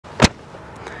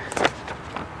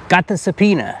Got the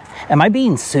subpoena. Am I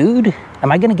being sued? Am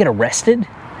I going to get arrested?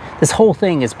 This whole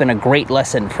thing has been a great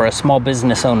lesson for a small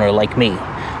business owner like me.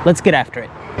 Let's get after it.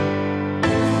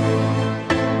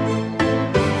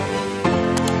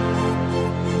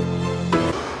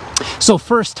 So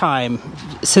first time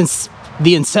since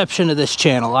the inception of this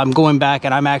channel, I'm going back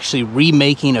and I'm actually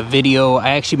remaking a video. I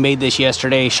actually made this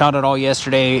yesterday, shot it all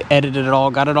yesterday, edited it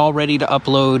all, got it all ready to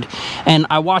upload. And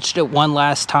I watched it one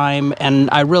last time and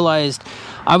I realized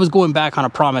I was going back on a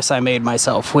promise I made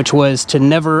myself, which was to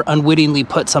never unwittingly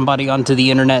put somebody onto the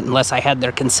internet unless I had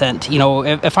their consent. You know,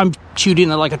 if I'm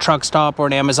shooting at like a truck stop or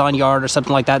an Amazon yard or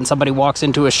something like that and somebody walks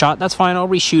into a shot, that's fine, I'll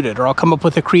reshoot it or I'll come up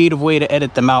with a creative way to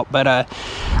edit them out. But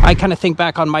I kind of think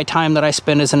back on my time that I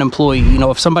spent as an employee. You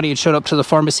know, if somebody had showed up to the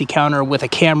pharmacy counter with a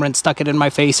camera and stuck it in my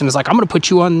face and was like, I'm going to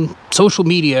put you on social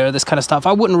media or this kind of stuff,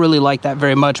 I wouldn't really like that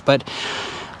very much. But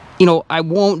you know, I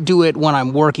won't do it when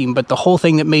I'm working, but the whole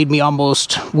thing that made me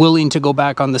almost willing to go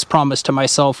back on this promise to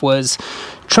myself was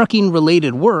trucking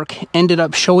related work ended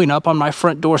up showing up on my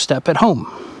front doorstep at home.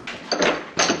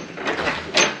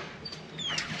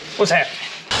 What's happening?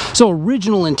 So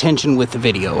original intention with the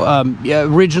video,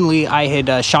 originally I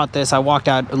had shot this, I walked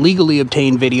out, legally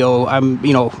obtained video. I'm,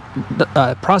 you know,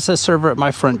 process server at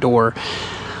my front door.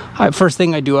 First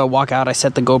thing I do, I walk out, I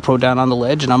set the GoPro down on the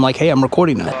ledge, and I'm like, hey, I'm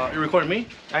recording that. You're recording me?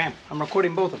 I am. I'm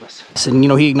recording both of us. And, you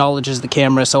know, he acknowledges the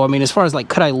camera. So, I mean, as far as, like,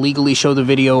 could I legally show the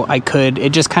video? I could.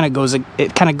 It just kind of goes,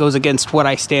 against what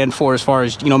I stand for as far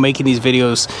as, you know, making these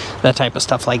videos, that type of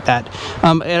stuff like that.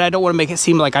 And I don't want to make it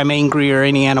seem like I'm angry or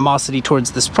any animosity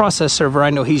towards this process server.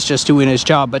 I know he's just doing his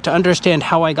job. But to understand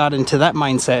how I got into that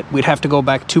mindset, we'd have to go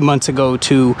back 2 months ago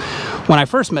to when I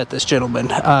first met this gentleman.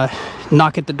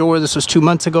 Knock at the door. This was 2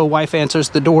 months ago. Wife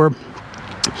answers the door,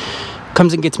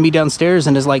 comes and gets me downstairs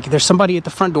and is like, there's somebody at the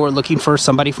front door looking for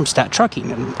somebody from Stat Trucking.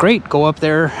 And great, go up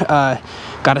there,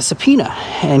 got a subpoena.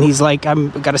 And he's like,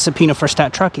 got a subpoena for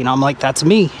Stat Trucking. I'm like, that's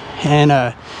me.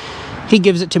 And he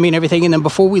gives it to me and everything. And then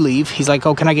before we leave, he's like,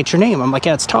 oh, can I get your name? I'm like,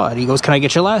 yeah, it's Todd. He goes, can I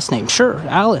get your last name? Sure,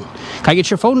 Alan. Can I get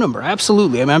your phone number?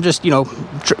 Absolutely. I mean, I'm just, you know,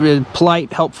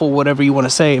 polite, helpful, whatever you want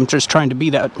to say. I'm just trying to be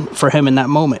that for him in that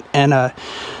moment. And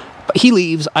he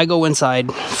leaves, I go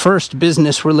inside, first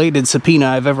business-related subpoena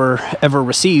I've ever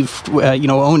received, you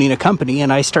know, owning a company,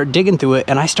 and I start digging through it,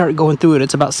 and I start going through it.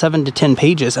 It's about 7 to 10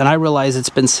 pages, and I realize it's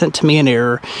been sent to me in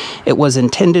error. It was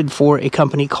intended for a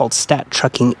company called Stat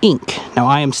Trucking, Inc. Now,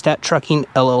 I am Stat Trucking,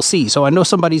 LLC, so I know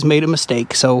somebody's made a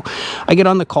mistake, so I get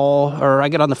on the call, or I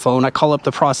get on the phone, I call up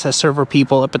the process server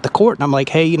people up at the court, and I'm like,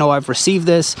 hey, you know, I've received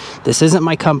this. This isn't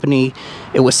my company.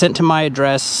 It was sent to my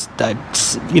address,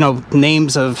 you know,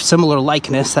 names of similar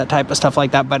likeness, that type of stuff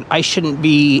like that, but I shouldn't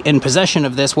be in possession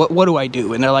of this. What do I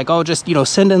do? And they're like, oh, just, you know,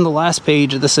 send in the last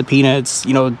page of the subpoena. It's,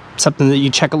 you know, something that you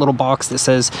check a little box that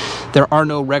says there are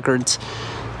no records.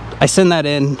 I send that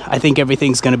in. I think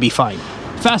everything's going to be fine.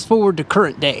 Fast forward to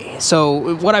current day.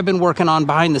 So what I've been working on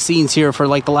behind the scenes here for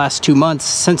like the last 2 months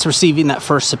since receiving that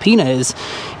first subpoena is,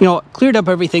 you know, cleared up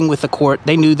everything with the court.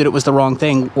 They knew that it was the wrong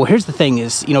thing. Well, here's the thing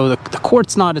is, you know, the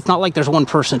court's not, it's not like there's one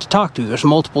person to talk to. There's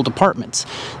multiple departments.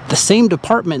 The same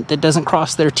department that doesn't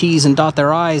cross their T's and dot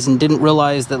their I's and didn't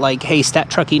realize that, like, hey,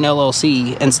 Stat Trucking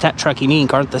LLC and Stat Trucking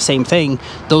Inc. aren't the same thing.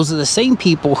 Those are the same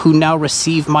people who now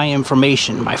receive my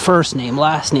information, my first name,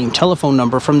 last name, telephone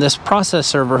number from this process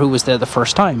server who was there the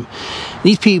first time.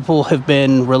 These people have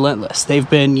been relentless. They've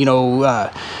been, you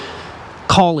know,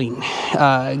 calling,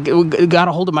 got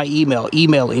a hold of my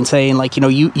emailing, saying, like, you know,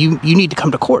 you need to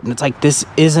come to court. And it's like, this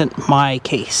isn't my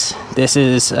case. This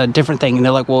is a different thing. And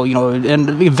they're like, well, you know, and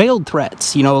veiled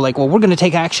threats, you know, like, well, we're going to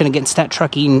take action against Stat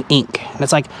Trucking Inc. And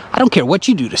it's like, I don't care what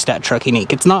you do to Stat Trucking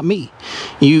Inc. It's not me.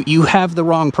 You have the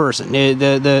wrong person.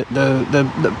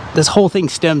 This whole thing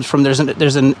stems from there's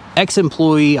an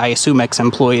ex-employee, I assume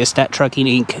ex-employee of Stat Trucking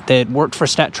Inc. that worked for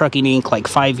Stat Trucking Inc. like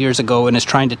 5 years ago and is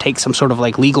trying to take some sort of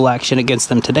like legal action against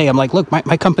them today. I'm like, look,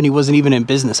 my company wasn't even in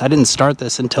business. I didn't start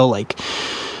this until like,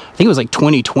 I think it was like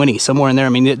 2020, somewhere in there. I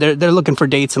mean, they're looking for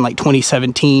dates in like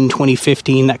 2017,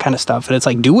 2015, that kind of stuff. And it's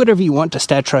like, do whatever you want to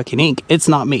Stat Trucking Inc. It's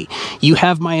not me. You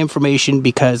have my information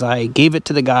because I gave it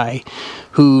to the guy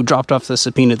who dropped off the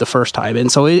subpoena the first time.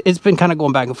 And so it's been kind of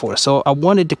going back and forth. So I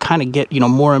wanted to kind of get, you know,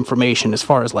 more information as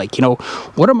far as like, you know,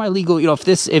 what are my legal, you know, if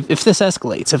this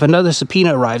escalates, if another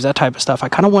subpoena arrives, that type of stuff, I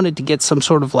kind of wanted to get some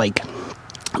sort of like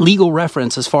legal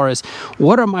reference as far as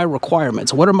what are my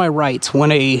requirements, what are my rights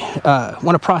when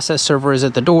a process server is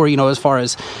at the door, you know, as far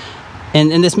as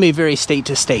and this may vary state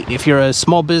to state. If you're a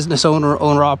small business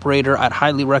owner-operator, I'd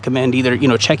highly recommend either, you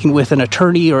know, checking with an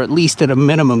attorney or at least at a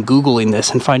minimum Googling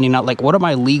this and finding out, like, what am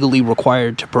I legally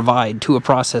required to provide to a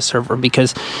process server?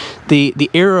 Because the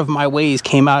error of my ways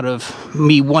came out of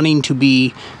me wanting to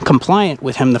be compliant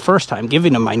with him the first time,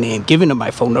 giving him my name, giving him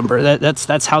my phone number.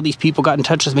 That's how these people got in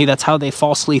touch with me. That's how they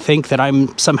falsely think that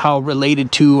I'm somehow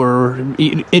related to or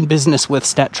in business with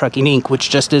Stat Trucking Inc., which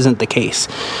just isn't the case.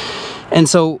 And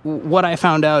so what I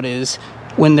found out is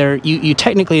when you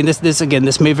technically, and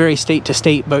this may vary state to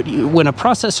state, but when a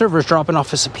process server is dropping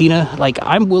off a subpoena, like,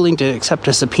 I'm willing to accept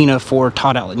a subpoena for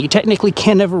Todd Allen. You technically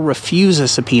can never refuse a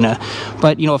subpoena,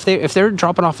 but, you know, if they're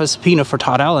dropping off a subpoena for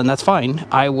Todd Allen, that's fine.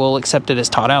 I will accept it as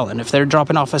Todd Allen. If they're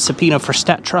dropping off a subpoena for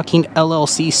Stat Trucking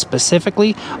LLC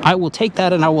specifically, I will take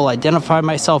that and I will identify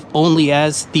myself only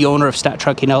as the owner of Stat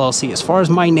Trucking LLC. As far as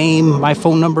my name, my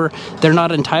phone number, they're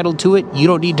not entitled to it. You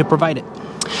don't need to provide it.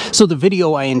 So the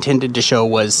video I intended to show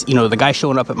was, you know, the guy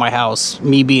showing up at my house,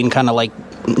 me being kind of like,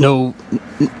 no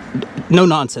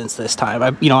nonsense this time.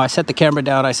 I set the camera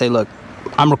down. I say, look,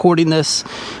 I'm recording this.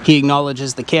 He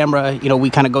acknowledges the camera. You know, we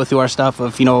kind of go through our stuff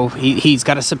of, you know, he's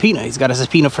got a subpoena. He's got a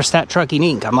subpoena for Stat Trucking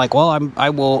Inc. I'm like, well,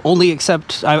 I will only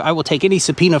accept, I will take any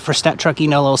subpoena for Stat Trucking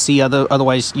LLC.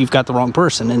 Otherwise, you've got the wrong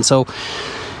person. And so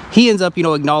he ends up, you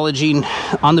know, acknowledging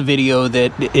on the video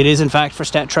that it is in fact for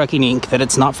Stat Trucking Inc., that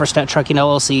it's not for Stat Trucking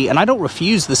LLC, and I don't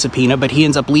refuse the subpoena, but he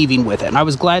ends up leaving with it. And I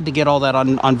was glad to get all that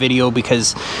on video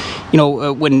because, you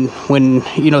know, when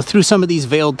you know, through some of these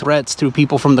veiled threats through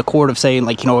people from the court of saying,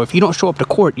 like, you know, if you don't show up to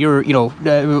court, you're, you know,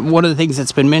 one of the things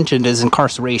that's been mentioned is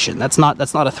incarceration. That's not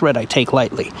a threat I take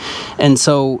lightly. And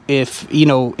so if, you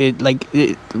know,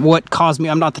 what caused me,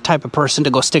 I'm not the type of person to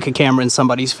go stick a camera in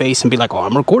somebody's face and be like, oh,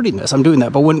 I'm recording this, I'm doing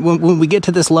that. But when we get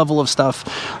to this level of stuff,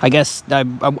 I guess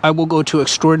I will go to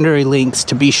extraordinary lengths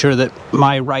to be sure that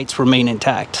my rights remain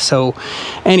intact. So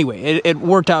anyway, it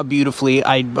worked out beautifully.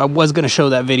 I was going to show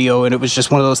that video, and it was just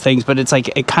one of those things, but it's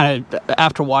like, it kind of,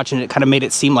 after watching it, kind of made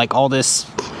it seem like all this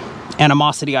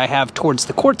animosity I have towards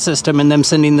the court system and them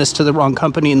sending this to the wrong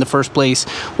company in the first place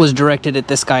was directed at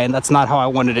this guy, and that's not how I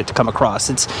wanted it to come across.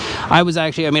 I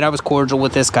was cordial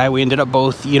with this guy. We ended up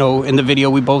both, you know, in the video,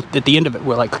 we both, at the end of it,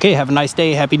 we're like, okay, have a nice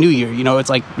day, Happy New Year. You know, it's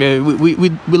like, we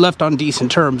left on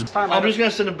decent terms. I'm just gonna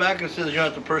send it back and say that you're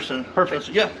not the person. Perfect.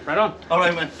 Yeah. Right on. All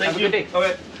right, man. Thank you. Have a good day. All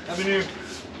right. Happy New Year.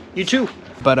 You too.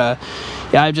 But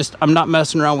yeah, I'm not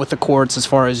messing around with the courts as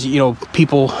far as, you know,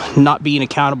 people not being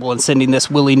accountable and sending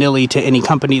this willy-nilly to any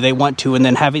company they want to, and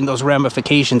then having those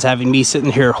ramifications, having me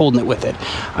sitting here holding it with it.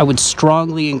 I would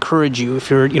strongly encourage you, if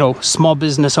you're, you know, small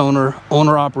business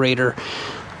owner-operator,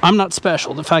 I'm not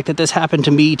special. The fact that this happened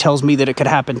to me tells me that it could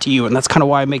happen to you, and that's kind of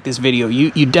why I make this video.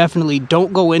 You definitely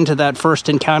don't go into that first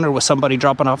encounter with somebody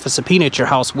dropping off a subpoena at your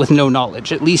house with no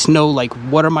knowledge. At least know, like,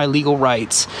 what are my legal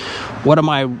rights? What am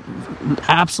I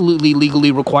absolutely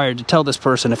legally required to tell this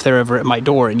person if they're ever at my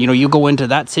door? And, you know, you go into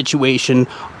that situation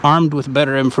armed with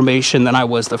better information than I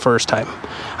was the first time.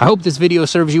 I hope this video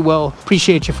serves you well.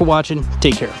 Appreciate you for watching.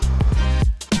 Take care.